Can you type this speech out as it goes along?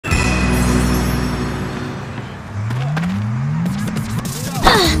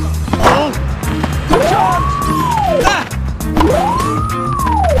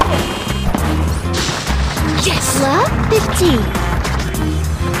15.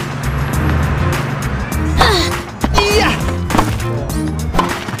 Yeah.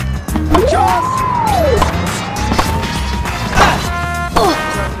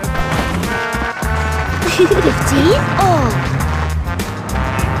 15. All.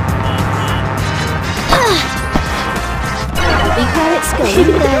 Be where it's going.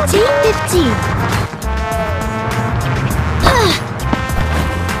 30. 15.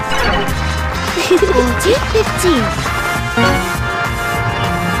 40. 15.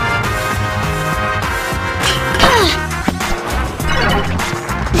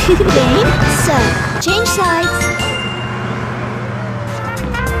 Game, so change sides.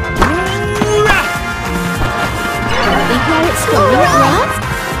 Be where it's going. Left.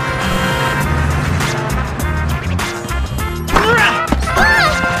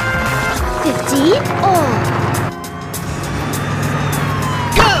 15. All.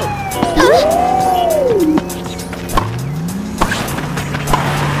 Go.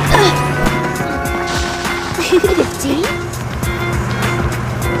 15.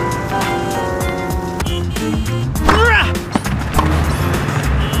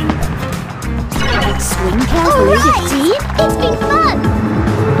 Swing carefully. 15. It's been fun.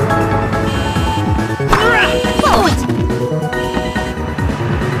 Forward.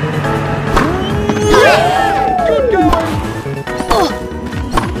 Good going.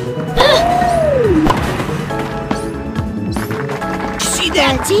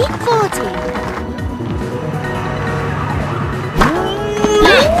 30. 40.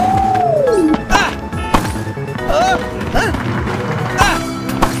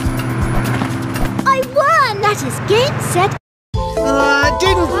 I won! That is game, set.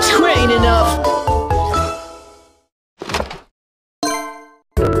 Didn't train enough.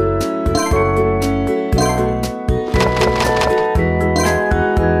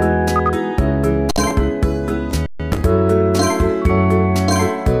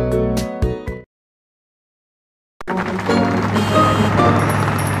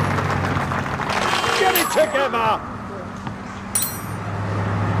 Get it together.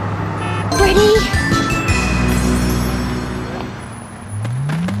 Ready?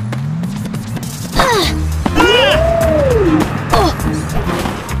 Oh.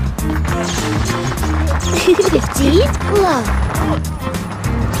 15. Low.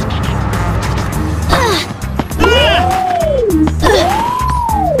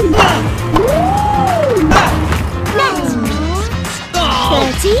 Net.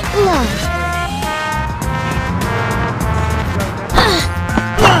 30. Low.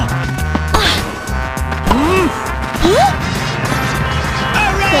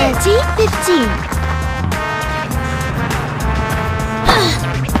 30. 15.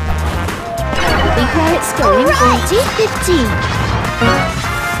 Be where it's going. 40. 15.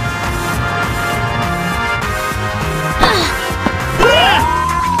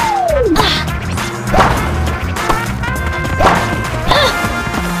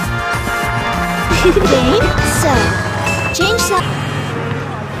 Game, so change side.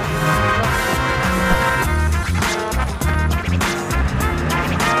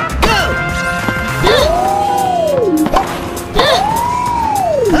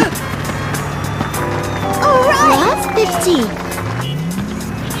 All right. 15.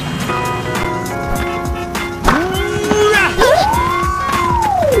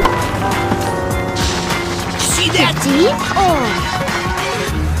 See that? 15. All.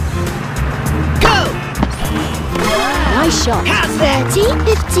 Nice shot. 30.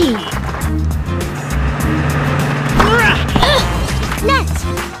 15. Net.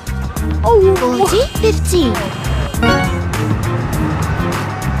 Oh. 40. 15.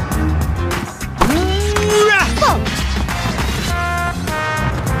 Fault.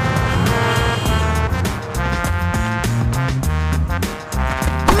 15.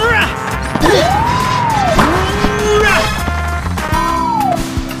 All right.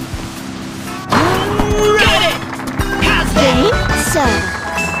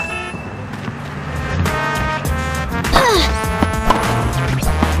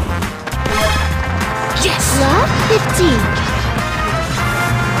 15.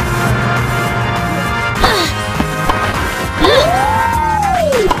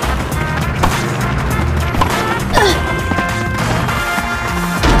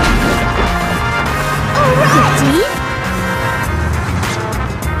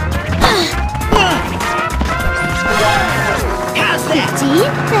 How's that?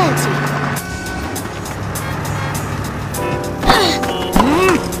 15, 30.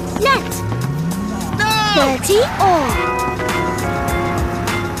 Net. 30 all.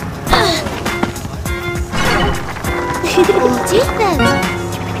 40, 30.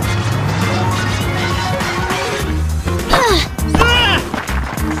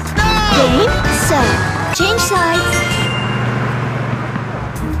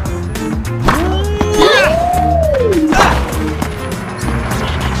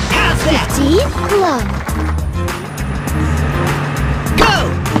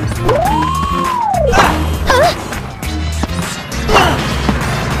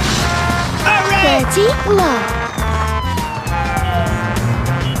 low.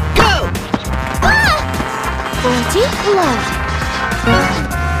 Go! 40, low.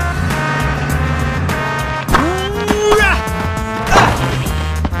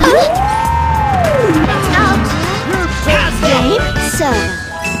 Out. Game, serve.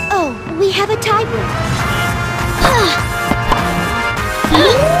 Oh, we have a tiebreak.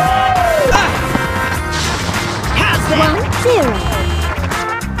 1-0.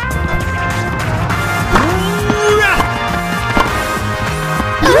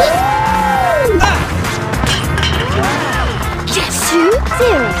 Yes! 2-0.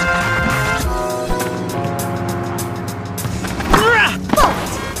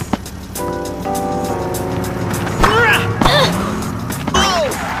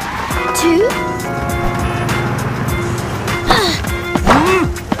 Two.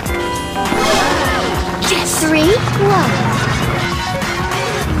 Yes! 3, 1.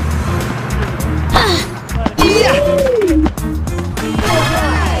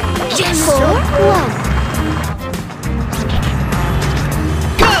 Yes! 4, 1.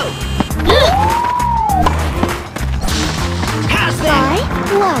 Go! How's that?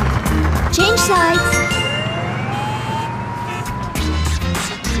 5, 1. Change sides.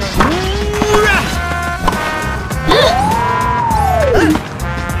 Yeah.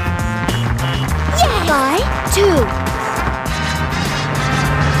 5, 2.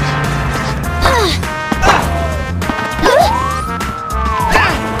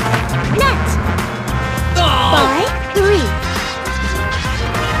 Net. 5, 3.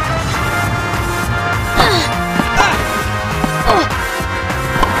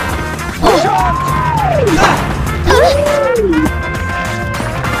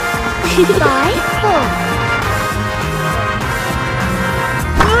 Five, 4.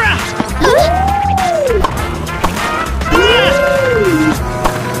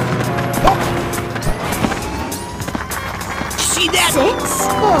 See that? 6,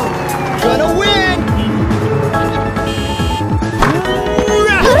 4. Gonna win!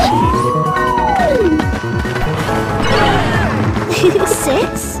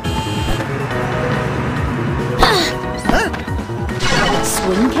 6.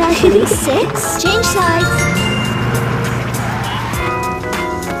 Swing carefully. 6. Change sides.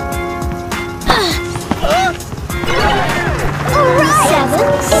 Alright.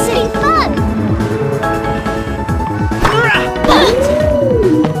 7, 6. Fun.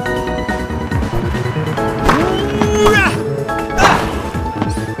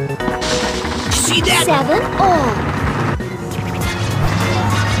 See that? 7, all.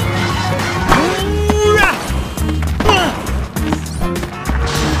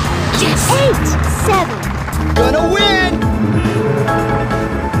 Yes! 8, 7. Gonna win!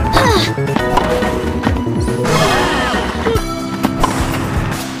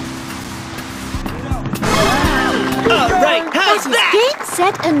 Alright, how's that? Game,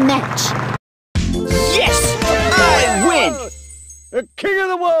 set, and match. Yes! I win! The king of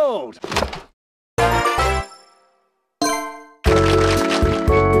the world!